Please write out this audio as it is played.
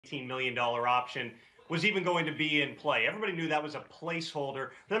$18 million option was even going to be in play. Everybody knew that was a placeholder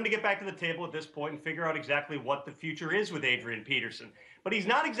for them to get back to the table at this point and figure out exactly what the future is with Adrian Peterson. But he's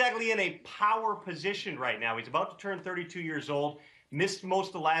not exactly in a power position right now. He's about to turn 32 years old, missed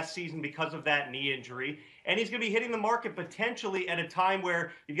most of last season because of that knee injury, and he's going to be hitting the market potentially at a time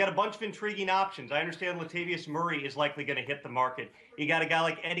where you've got a bunch of intriguing options. I understand Latavius Murray is likely going to hit the market. You got a guy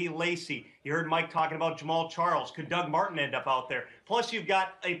like Eddie Lacy. You heard Mike talking about Jamal Charles. Could Doug Martin end up out there? Plus, you've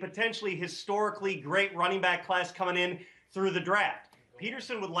got a potentially historically great running back class coming in through the draft.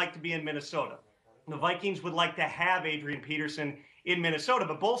 Peterson would like to be in Minnesota. The Vikings would like to have Adrian Peterson in Minnesota,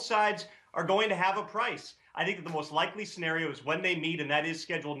 but both sides are going to have a price. I think that the most likely scenario is when they meet, and that is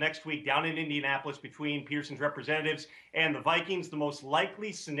scheduled next week down in Indianapolis between Peterson's representatives and the Vikings. The most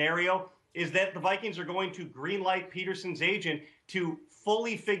likely scenario is that the Vikings are going to greenlight Peterson's agent to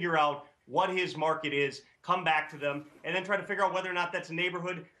fully figure out what his market is, come back to them, and then try to figure out whether or not that's a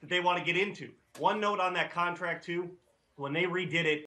neighborhood that they want to get into. One note on that contract, too, when they redid it